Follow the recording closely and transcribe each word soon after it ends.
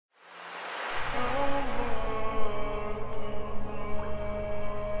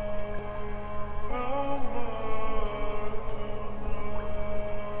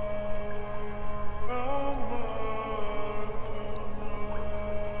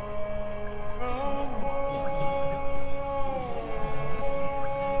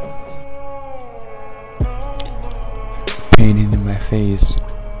face,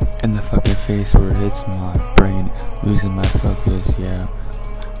 in the fucking face where it hits my brain, losing my focus, yeah,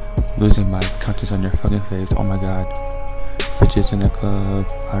 losing my conscience on your fucking face. Oh my god. Bitches in the club,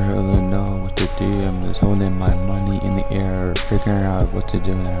 I don't really know what to do. I'm just holding my money in the air, figuring out what to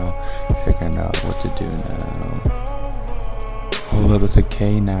do now, figuring out what to do now. Hold up, it's a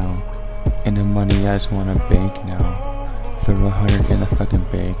K now, and the money I just wanna bank now. Throw 100 in the fucking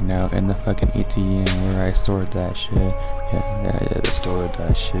bank now, in the fucking ATM where I stored that shit. Yeah, stored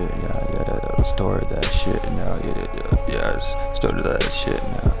that shit. Yeah, stored that shit now. Yeah, stored that shit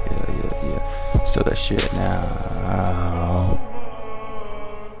now. Yeah, store that shit now.